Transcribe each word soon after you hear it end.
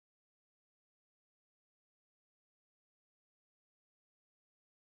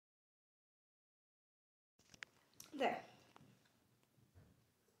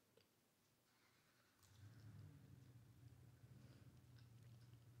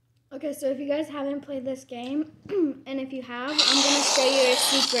Okay, so if you guys haven't played this game, and if you have, I'm going to show you a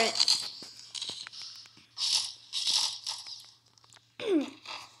secret.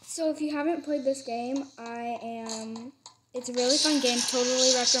 So if you haven't played this game, it's a really fun game,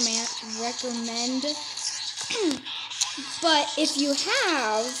 totally recommend. But if you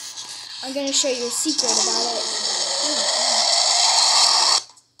have, I'm going to show you a secret about it.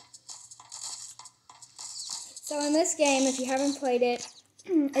 So in this game, if you haven't played it,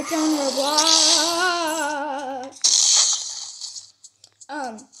 it's on Roblox.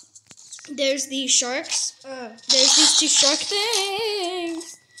 There's these sharks. There's these two shark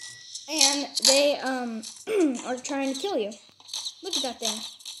things. And they are trying to kill you. Look at that thing.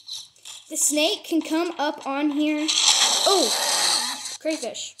 The snake can come up on here. Oh,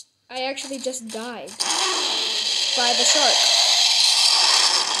 crayfish. I actually just died by the shark.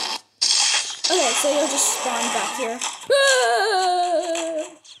 Okay, so you'll just spawn back here.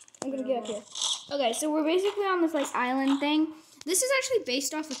 I'm gonna get up here. Okay, so we're basically on this like island thing. This is actually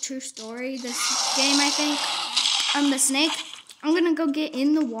based off a true story. This game, I think. The snake. I'm gonna go get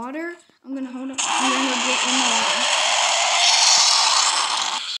in the water. I'm gonna hold it. I'm gonna go get in the water.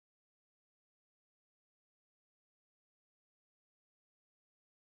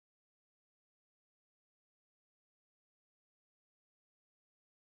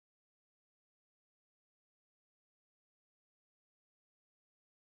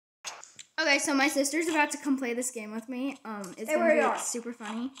 Okay, so my sister's about to come play this game with me. It's gonna be super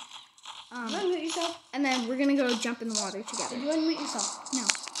funny. You wanna mute yourself? And then we're gonna go jump in the water together. You wanna mute yourself? No.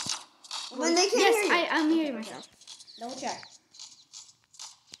 When they can't hear you. Yes, I muted myself. Double check.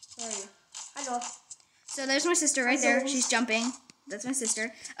 Where are you? Hi, Joel. So there's my sister right there. She's jumping. That's my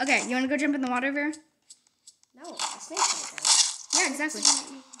sister. Okay, you wanna go jump in the water, Vera? No, the snake's right there. Yeah, exactly.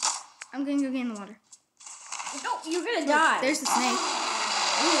 I'm gonna go get in the water. No, you're gonna die. There's the snake.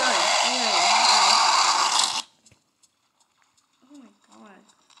 I'm running. Oh my god.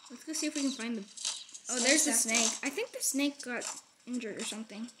 Let's go see if we can find the... Oh, there's the snake. I think the snake got injured or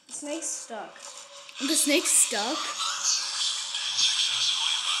something. The snake's stuck. The snake's stuck?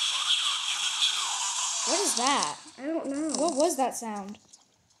 What is that? I don't know. What was that sound?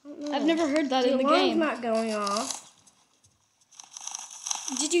 I don't know. I've never heard that in the game. The alarm's not going off.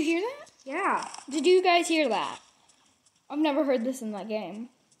 Did you hear that? Yeah. Did you guys hear that? I've never heard this in that game.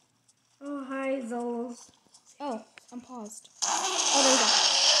 Oh, hi, Zols. Oh, I'm paused. Oh, there we go.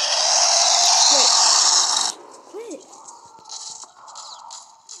 Wait. Quit.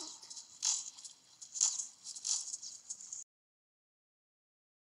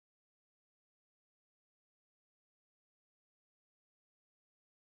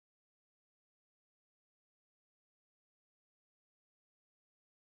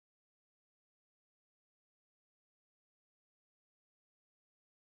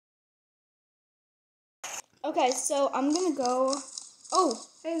 Okay, so I'm gonna go. Oh,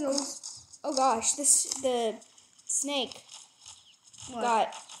 Hey, Zols. oh gosh, the snake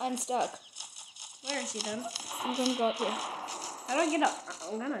got unstuck. Where is he then? I'm gonna go up here. How do I get up?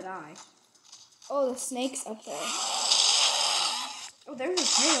 I'm gonna die. Oh, the snake's up there. Oh, there's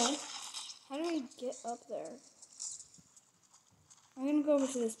his tail. How do I get up there? I'm gonna go over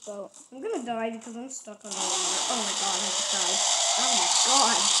to this boat. I'm gonna die because I'm stuck on the water. Oh my god, I just died. Oh my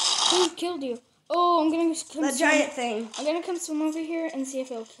god. Who killed you? Oh, I'm gonna come The giant thing. I'm gonna come swim over here and see if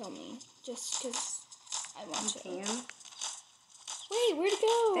it'll kill me. Just because I want to. Can. Wait, where'd it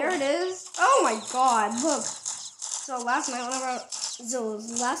go? There it is. Oh my god, look. So last night when I was playing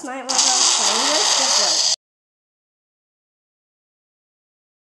this, guess what?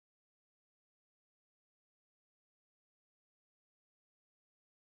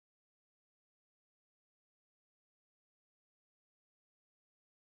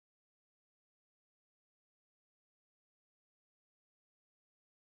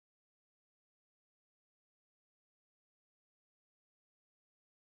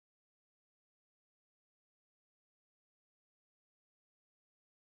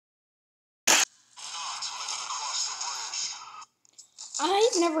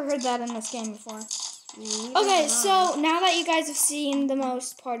 I've never heard that in this game before. Okay, so now that you guys have seen the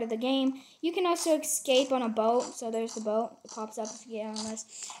most part of the game, you can also escape on a boat. So there's the boat. It pops up if you get on this.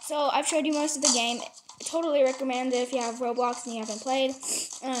 So I've showed you most of the game. I totally recommend it if you have Roblox and you haven't played.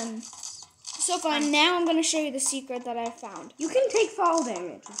 So fun. Now I'm going to show you the secret that I found. You can take fall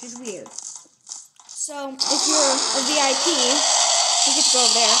damage, which is weird. So if you're a VIP, you get to go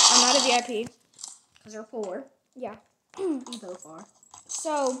over there. I'm not a VIP. Because they're poor. Yeah. You both are.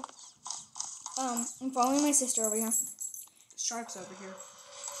 So, I'm following my sister over here. Shark's over here.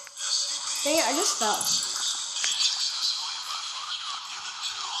 Dang it, I just fell.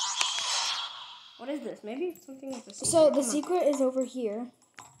 What is this? Maybe it's something with the secret. So the secret is over here.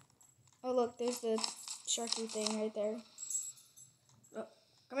 Oh look, there's the sharky thing right there. Oh,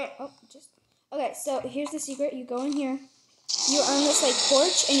 come here. Oh, okay. So here's the secret. You go in here. You're on this like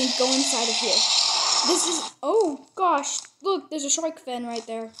porch, and you go inside of here. This is. Oh gosh! Look, there's a shark fin right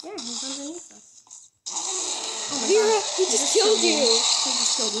there. Yeah, he's underneath us. Oh Vera, he just killed you. He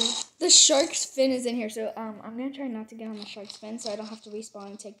just killed me. The shark's fin is in here, so I'm gonna try not to get on the shark's fin, so I don't have to respawn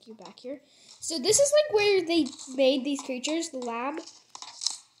and take you back here. So this is like where they made these creatures, the lab.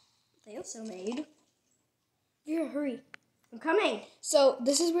 They also made. Vera, hurry! I'm coming. So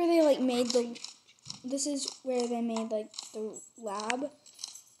this is where they like made the. This is where they made like the lab.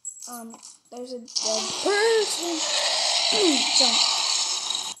 There's a dead person.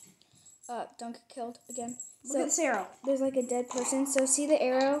 Don't get killed again. Look at this arrow. There's like a dead person. So see the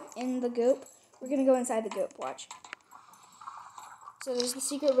arrow in the goop? We're gonna go inside the goop. Watch. So there's the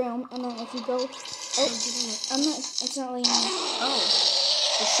secret room, and then if you go, it's not letting me. Oh,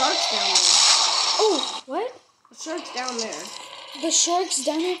 the shark's down there. Oh, what? The shark's down there. The shark's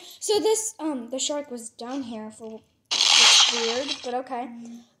down here. So this, the shark was down here for. It's weird, but okay.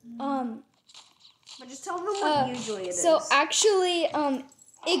 But just tell them what usually it is. So actually,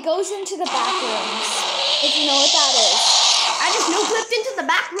 it goes into the back rooms. If you know what that is. I just no-clipped into the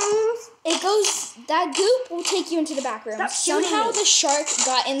back rooms. It goes, that goop will take you into the back rooms. Stop shooting Somehow me. the shark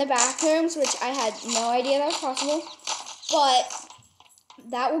got in the back rooms, which I had no idea that was possible. But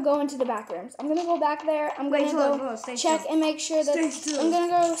that will go into the back rooms. I'm going to go back there. I'm going to go check and make sure that, I'm going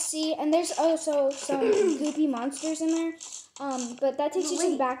to go see, and there's also some goopy monsters in there. But that takes you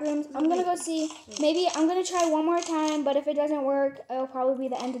to the back rooms. I'm going to go see. Maybe I'm going to try one more time, but if it doesn't work, it'll probably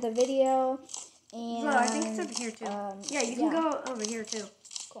be the end of the video. And, I think it's over here, too. Yeah, you can go over here, too.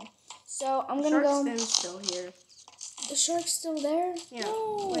 Cool. So, I'm going to go. The shark's still here. The shark's still there? Yeah.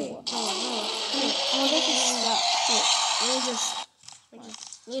 No. Wait, no. Come here. I wonder if it's stop. Wait, I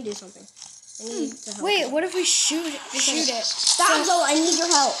need to do something. I need to help. Wait, what if we shoot it? Stop, Zoe, I need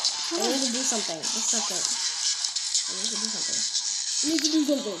your help. I need to do something. Just a second. I need to do something. I need to do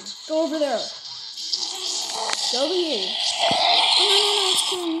something. Go over there. Go over here. No, it's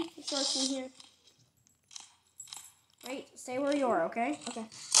killing me. The shark's in here. Wait, stay where you are, okay? Okay.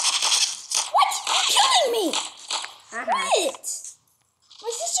 What? You're killing me! What?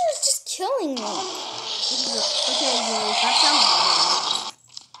 My sister is just killing me. Okay, Zoe, that sounds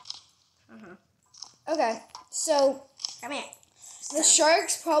bad. Okay, so Come here. the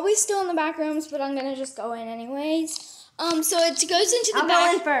shark's probably still in the back rooms, but I'm gonna just go in anyways. So it goes into the I'll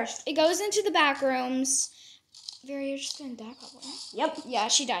back. go in first. It goes into the back rooms. Vera, you're just gonna die probably. Yep. Yeah,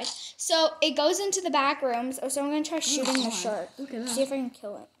 she died. So it goes into the back rooms. Oh, so I'm gonna try shooting the shark. Look at that. See if I can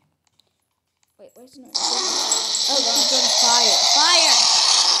kill it. Wait, where's the? Oh, God. Fire.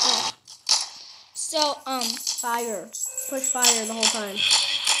 So Fire. Push fire the whole time.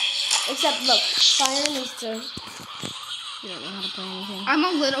 Except, look, fire needs to... You don't know how to play anything. I'm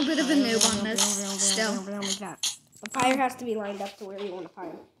a little bit of a noob on this still. Like that. The fire has to be lined up to where you want to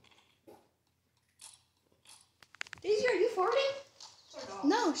fire. Daisy, are you farting?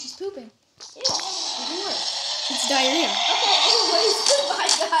 No, she's pooping. Ew. It's diarrhea. Okay, anyways, goodbye,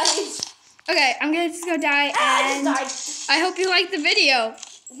 guys. Okay, I'm gonna just go die, and I just I hope you liked the video.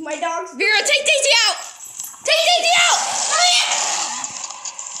 died. My dog's... Vera, take Daisy out! Take Daisy out!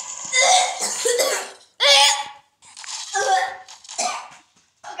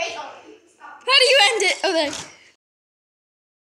 Okay, don't stop. How do you end it? Okay.